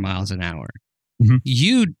to 4 miles an hour.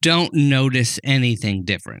 You don't notice anything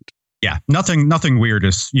different. Yeah, nothing weird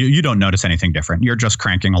is you don't notice anything different. You're just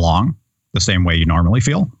cranking along the same way you normally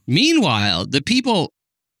feel. Meanwhile, the people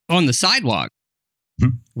on the sidewalk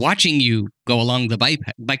watching you go along the bike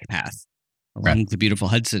path along the beautiful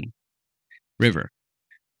Hudson River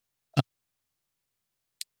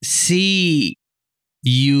see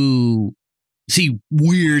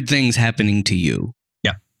weird things happening to you.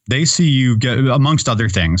 They see you get, amongst other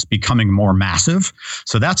things, becoming more massive.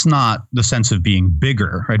 So that's not the sense of being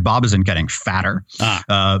bigger, right? Bob isn't getting fatter,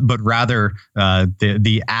 but rather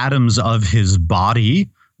the atoms of his body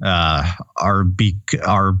are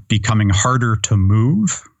becoming harder to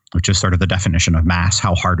move, which is sort of the definition of mass.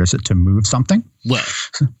 How hard is it to move something? Well,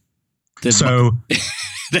 so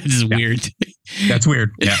that's weird. That's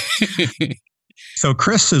weird. Yeah. So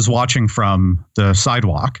Chris is watching from the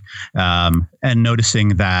sidewalk and noticing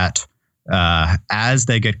that as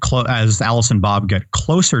Alice and Bob get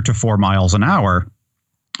closer to 4 miles an hour,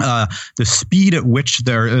 the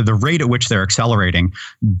rate at which they're accelerating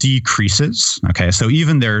decreases. Okay, so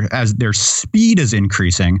even as their speed is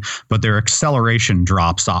increasing, but their acceleration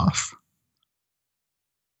drops off.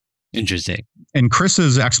 Interesting. And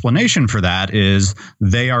Chris's explanation for that is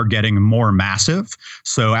they are getting more massive.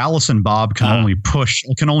 So Alice and Bob can only push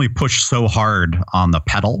so hard on the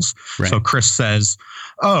pedals. Right. So Chris says,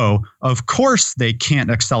 "Oh, of course they can't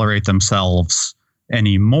accelerate themselves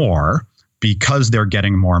anymore because they're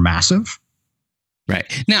getting more massive." Right.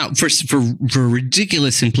 Now, for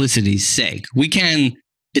ridiculous simplicity's sake, we can.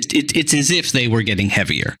 It's as if they were getting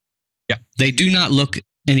heavier. Yeah. They do not look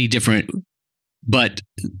any different, but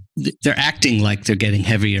they're acting like they're getting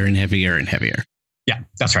heavier and heavier and heavier. Yeah,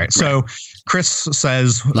 that's right. So Chris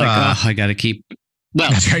says, I got to keep.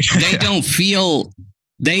 Well, right.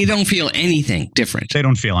 They don't feel anything different. They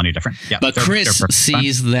don't feel any different. Yeah, but Chris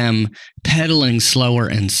sees them pedaling slower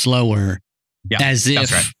and slower, as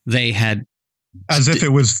if they had, as if it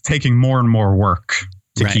was taking more and more work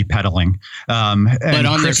to keep pedaling. But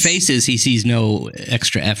on their faces, he sees no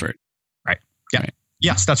extra effort. Right. Yeah. Right.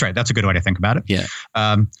 Yes, that's right. That's a good way to think about it. Yeah.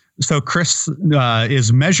 So Chris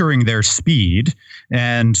is measuring their speed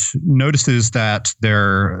and notices that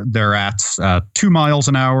they're at 2 miles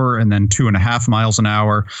an hour, and then 2.5 miles an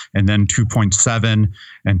hour, and then 2.7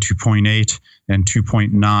 and 2.8 and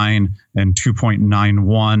 2.9 and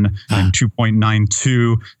 2.91 and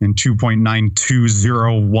 2.92 and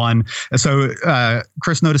 2.9201. So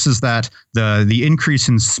Chris notices that the increase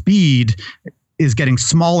in speed is getting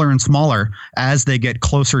smaller and smaller as they get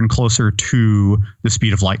closer and closer to the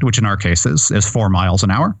speed of light, which in our case is 4 miles an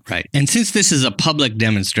hour. Right. And since this is a public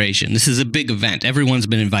demonstration, this is a big event. Everyone's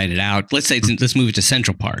been invited out. Let's move it to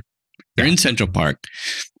Central Park. They're in Central Park,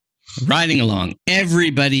 riding along.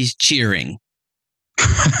 Everybody's cheering.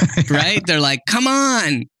 Right? They're like, come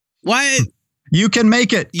on. What? You can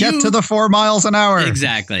make it. Get to the 4 miles an hour.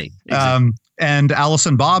 Exactly. And Alice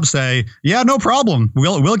and Bob say, yeah, no problem.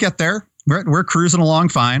 We'll get there. We're cruising along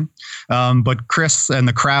fine. But Chris and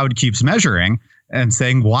the crowd keeps measuring, and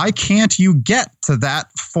saying, why can't you get to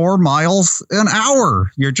that 4 miles an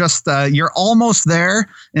hour? You're just, you're almost there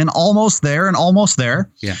and almost there and almost there.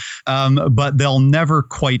 Yeah. But they'll never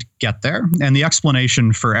quite get there. And the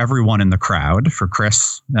explanation for everyone in the crowd, for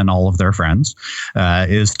Chris and all of their friends,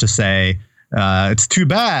 is to say, it's too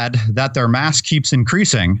bad that their mass keeps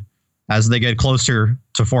increasing as they get closer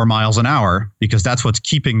to 4 miles an hour, because that's what's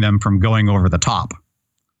keeping them from going over the top.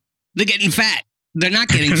 They're getting fat. They're not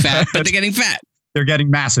getting fat, but they're getting fat. They're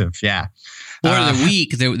getting massive, yeah. Or they're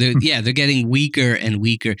weak. They're getting weaker and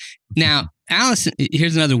weaker. Now, Allison,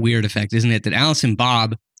 here's another weird effect, isn't it? That Alice and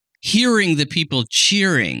Bob, hearing the people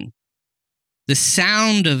cheering, the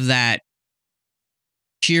sound of that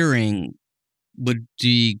cheering would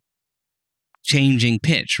be changing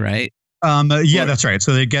pitch, right? Yeah, that's right.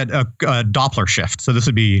 So they get a Doppler shift. So this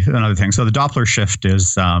would be another thing. So the Doppler shift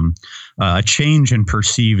is a change in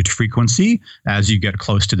perceived frequency as you get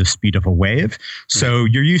close to the speed of a wave. So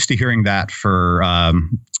you're used to hearing that for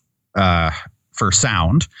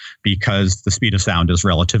sound, because the speed of sound is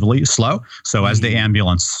relatively slow. So as the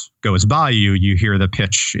ambulance goes by you, you hear the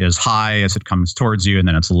pitch is high as it comes towards you, and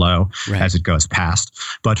then it's low as it goes past.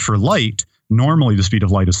 But for light, normally the speed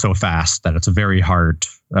of light is so fast that it's very hard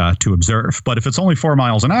to observe. But if it's only 4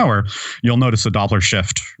 miles an hour, you'll notice a Doppler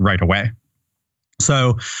shift right away.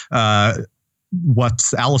 So what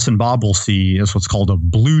Alice and Bob will see is what's called a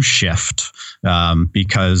blue shift,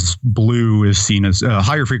 because blue is seen as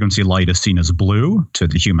higher frequency light is seen as blue to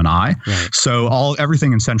the human eye. Right. So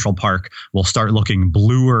everything in Central Park will start looking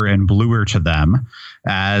bluer and bluer to them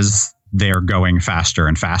as they're going faster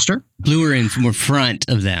and faster. Bluer in front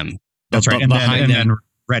of them. That's right. And then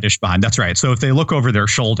reddish behind. That's right. So if they look over their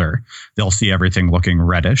shoulder, they'll see everything looking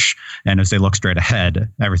reddish. And as they look straight ahead,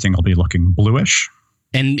 everything will be looking bluish.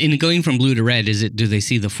 And in going from blue to red, do they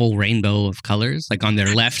see the full rainbow of colors? Like on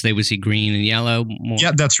their left, they would see green and yellow more?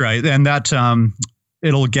 Yeah, that's right. And that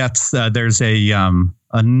it'll get, there's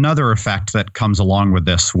another effect that comes along with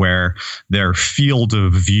this, where their field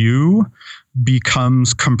of view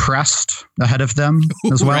becomes compressed ahead of them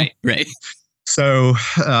as well. Right. So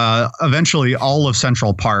eventually all of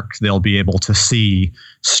Central Park, they'll be able to see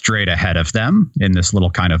straight ahead of them in this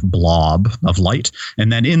little kind of blob of light.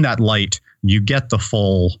 And then in that light, you get the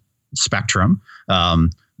full spectrum.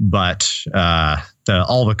 But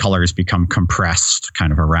all the colors become compressed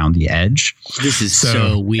kind of around the edge. This is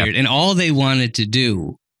so weird. And all they wanted to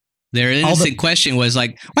do, their innocent question was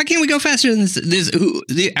like, why can't we go faster than this?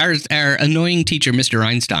 Our annoying teacher, Mr.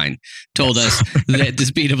 Einstein, told us that the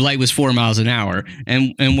speed of light was 4 miles an hour.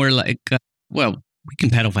 And we're like, well, we can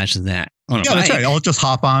pedal faster than that. That's right. I'll just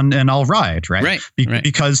hop on and I'll ride, right? Right.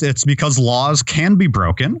 Because laws can be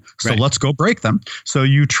broken. So let's go break them. So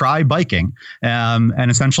you try biking. And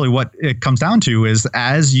essentially what it comes down to is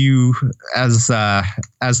as the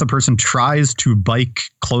person tries to bike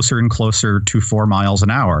closer and closer to 4 miles an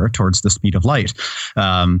hour towards the speed of light,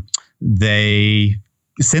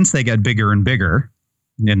 since they get bigger and bigger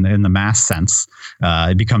in the mass sense,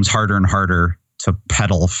 it becomes harder and harder to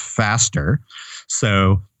pedal faster.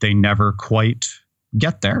 So they never quite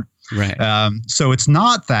get there. Right. So it's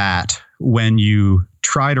not that when you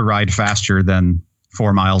try to ride faster than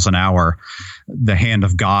 4 miles an hour, the hand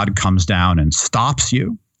of God comes down and stops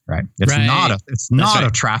you. Right. It's not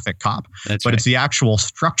a traffic cop, but it's the actual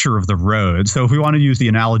structure of the road. So if we want to use the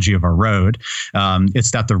analogy of a road,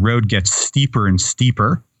 it's that the road gets steeper and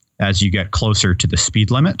steeper as you get closer to the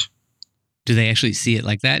speed limit. Do they actually see it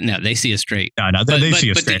like that? No, they see it straight. No, they see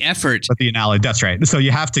it straight. But the effort. But the analogy, that's right. So you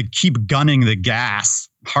have to keep gunning the gas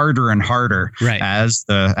harder and harder as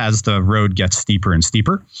the road gets steeper and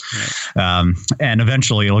steeper. Right. And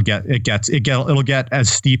eventually it'll get as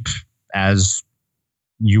steep as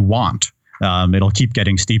you want. It'll keep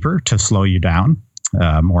getting steeper to slow you down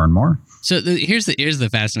more and more. So here's the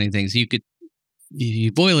fascinating thing. So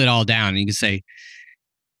you boil it all down and you can say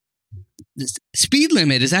the speed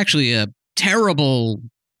limit is actually a terrible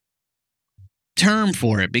term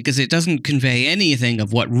for it because it doesn't convey anything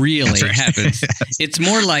of what really happens. It's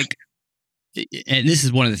more like, and this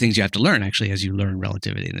is one of the things you have to learn actually as you learn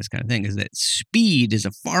relativity and this kind of thing, is that speed is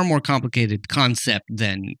a far more complicated concept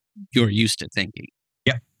than you're used to thinking.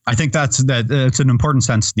 Yeah, I think that's an important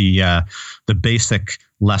sense, the basic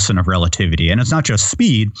lesson of relativity. And it's not just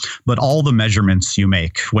speed, but all the measurements you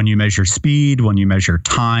make. When you measure speed, when you measure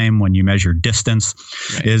time, when you measure distance,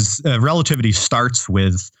 is relativity starts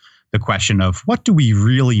with the question of what do we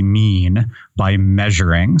really mean by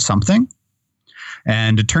measuring something?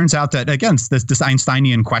 And it turns out that, again, this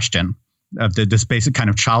Einsteinian question this basic kind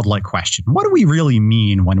of childlike question. What do we really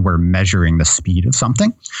mean when we're measuring the speed of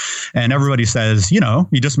something? And everybody says, you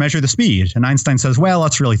just measure the speed. And Einstein says, well,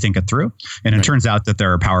 let's really think it through. And it turns out that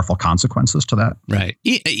there are powerful consequences to that. Right.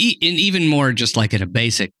 And even more just like at a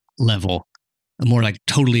basic level, more like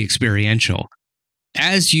totally experiential.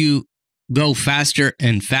 As you go faster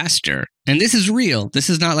and faster, and this is real, this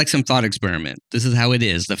is not like some thought experiment. This is how it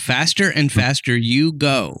is. The faster and faster you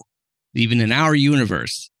go, even in our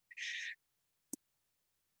universe,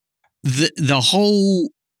 the whole,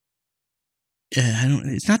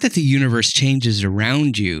 it's not that the universe changes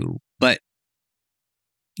around you, but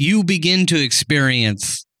you begin to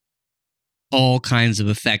experience all kinds of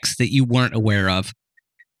effects that you weren't aware of.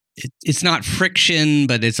 It's not friction,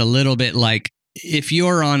 but it's a little bit like if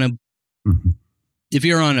you're on a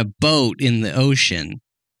boat in the ocean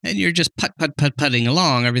and you're just putting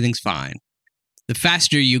along, everything's fine. The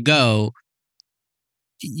faster you go,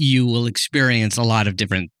 you will experience a lot of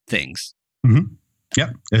different things. Mm-hmm.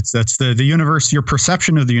 Yep. That's the universe. Your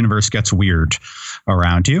perception of the universe gets weird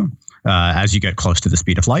around you as you get close to the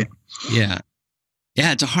speed of light. Yeah.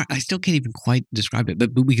 Yeah, it's I still can't even quite describe it,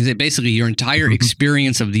 but because basically your entire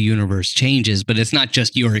experience of the universe changes, but it's not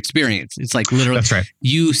just your experience. It's like literally, that's right.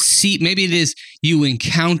 You see, maybe it is, you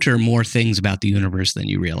encounter more things about the universe than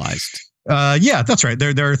you realized. Yeah, that's right.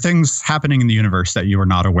 There are things happening in the universe that you were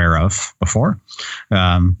not aware of before.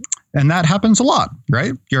 And that happens a lot,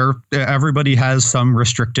 right? Everybody has some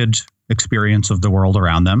restricted experience of the world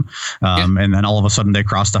around them. And then all of a sudden they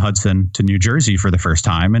cross the Hudson to New Jersey for the first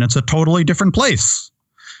time, and it's a totally different place.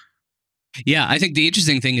 Yeah, I think the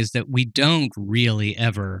interesting thing is that we don't really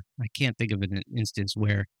ever, I can't think of an instance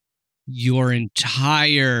where your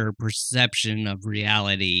entire perception of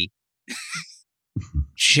reality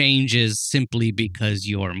changes simply because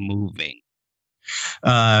you're moving.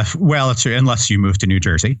 Well, it's unless you move to New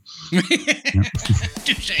Jersey. Boom,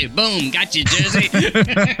 got you, Jersey.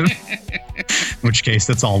 In which case,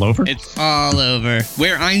 it's all over. It's all over.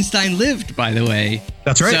 Where Einstein lived, by the way.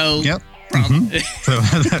 That's right. So, yep. So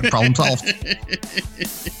problem solved.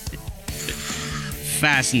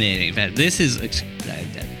 Fascinating. This is.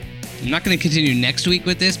 I'm not going to continue next week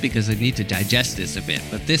with this because I need to digest this a bit.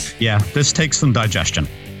 But this. Yeah, this takes some digestion.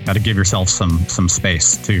 Got to give yourself some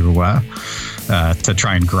space to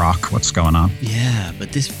try and grok what's going on. Yeah,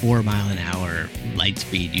 but this 4 mile an hour light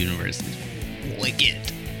speed universe is wicked.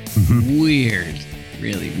 Mm-hmm. Weird.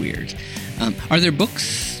 Really weird. Are there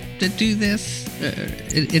books that do this?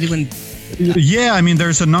 Anyone? Yeah, I mean,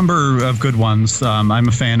 there's a number of good ones. I'm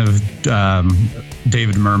a fan of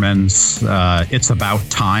David Merman's It's About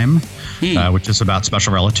Time, which is about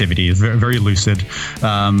special relativity. It's very, very lucid.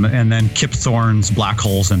 And then Kip Thorne's Black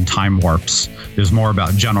Holes and Time Warps is more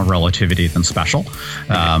about general relativity than special.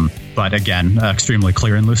 But again, extremely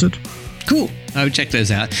clear and lucid. Cool. I would check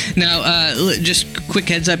those out. Now, just quick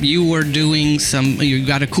heads up, you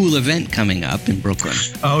got a cool event coming up in Brooklyn.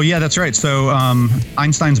 Oh, yeah, that's right. So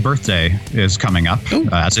Einstein's birthday is coming up,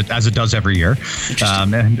 as it does every year.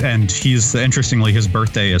 And he's, interestingly, his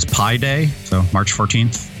birthday is Pi Day, so March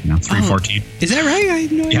 14th, 3/14. Is that right? I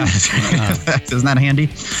have no idea. Yeah. Isn't that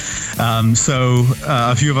handy? So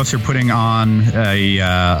a few of us are putting on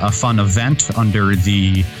a fun event under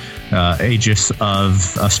the aegis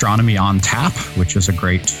of Astronomy on Tap, which is a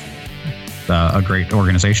great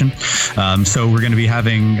organization. So we're going to be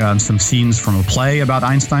having some scenes from a play about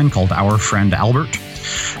Einstein called Our Friend Albert.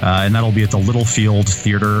 And that'll be at the Littlefield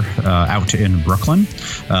Theater out in Brooklyn.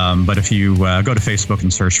 But if you go to Facebook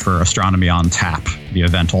and search for Astronomy on Tap, the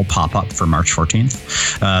event will pop up for March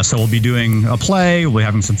 14th. So we'll be doing a play. We'll be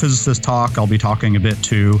having some physicists talk. I'll be talking a bit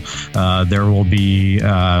too. There will be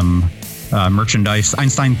merchandise,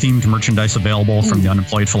 Einstein-themed merchandise available from the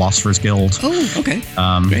Unemployed Philosophers Guild. Oh, okay.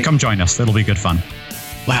 Come join us. It'll be good fun.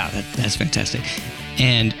 Wow, that's fantastic.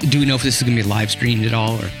 And do we know if this is going to be live streamed at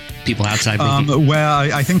all, or people outside?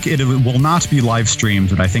 Well, I think it will not be live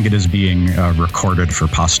streamed, but I think it is being recorded for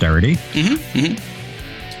posterity. Mm-hmm, mm-hmm.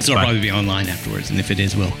 So it'll probably be online afterwards, and if it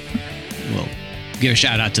is, we'll give a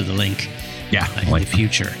shout out to the link. Yeah, in the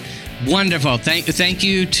future. Wonderful. Thank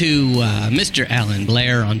you to Mr. Alan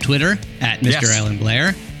Blair on Twitter at Mr. Alan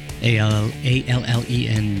Blair,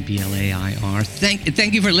 ALLENBLAIR.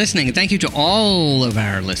 Thank you for listening, and thank you to all of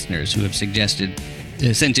our listeners who have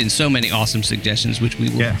sent in so many awesome suggestions, which we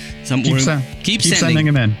will keep sending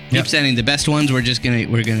them in. Keep sending the best ones. We're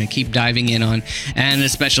gonna keep diving in on, and a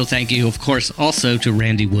special thank you, of course, also to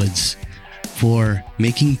Randy Woods for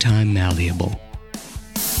making time malleable,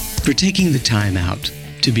 for taking the time out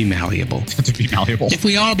to be malleable. To be malleable. If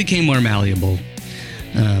we all became more malleable,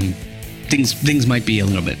 things might be a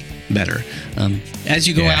little bit better. As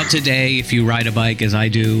you go out today, if you ride a bike as I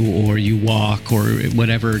do, or you walk, or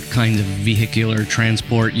whatever kind of vehicular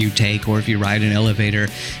transport you take, or if you ride an elevator,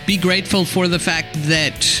 be grateful for the fact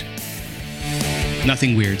that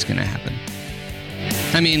nothing weird's going to happen.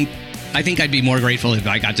 I mean, I think I'd be more grateful if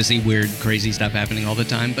I got to see weird, crazy stuff happening all the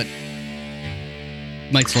time, but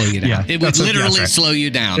might slow you down. Yeah, it would literally slow you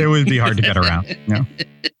down. It would be hard to get around. Yeah.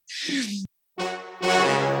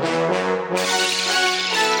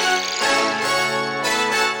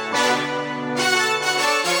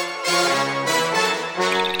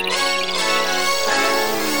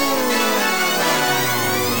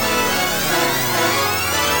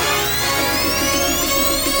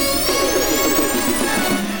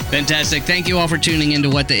 Fantastic. Thank you all for tuning into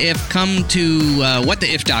What the If. Come to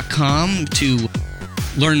whattheif.com to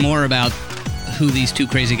learn more about who these two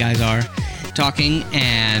crazy guys are talking,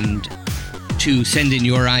 and to send in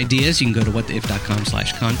your ideas. You can go to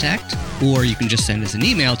whattheif.com/contact, or you can just send us an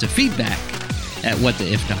email to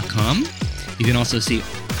feedback@whattheif.com. You can also see...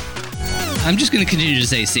 I'm just going to continue to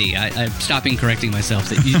say see. I'm stopping correcting myself.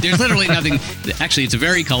 There's literally nothing... Actually, it's a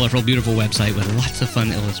very colorful, beautiful website with lots of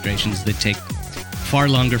fun illustrations that take far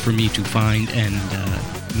longer for me to find and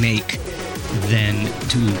make than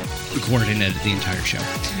to record and edit the entire show.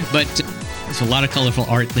 But there's a lot of colorful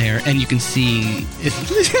art there, and you can see... It's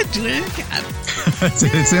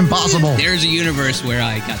impossible. There's a universe where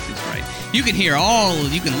I got this right. You can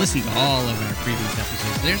listen to all of our previous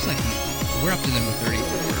episodes. There's we're up to number 34.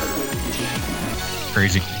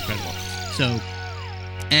 Crazy. Incredible. So,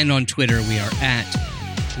 and on Twitter, we are at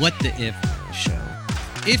What the If Show.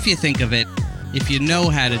 If you think of it, if you know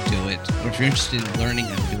how to do it, or if you're interested in learning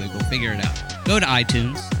how to do it, go figure it out. Go to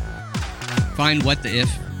iTunes, find What the If,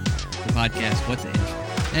 the podcast, What the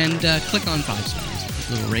If, and click on 5 stars.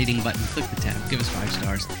 A little rating button, click the tab, give us 5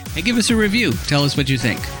 stars, and give us a review. Tell us what you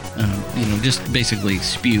think. Just basically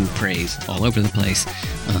spew praise all over the place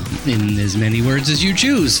in as many words as you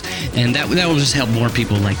choose. And that will just help more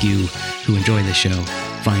people like you who enjoy the show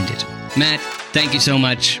find it. Matt, thank you so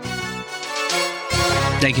much.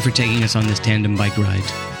 Thank you for taking us on this tandem bike ride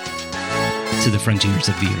to the frontiers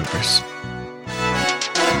of the universe.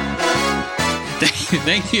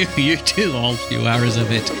 Thank you, you too, all few hours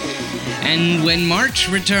of it. And when March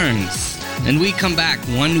returns, and we come back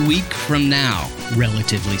 1 week from now,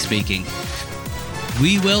 relatively speaking,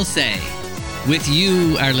 we will say, with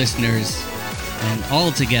you, our listeners, and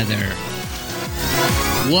all together,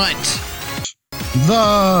 what?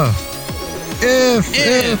 The... If.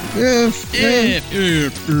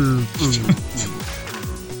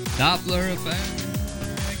 Doppler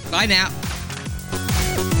effect. Bye now.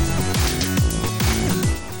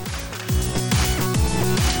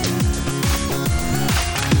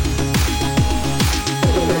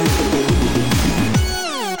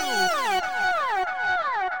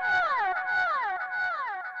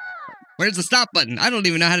 Where's the stop button? I don't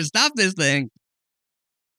even know how to stop this thing.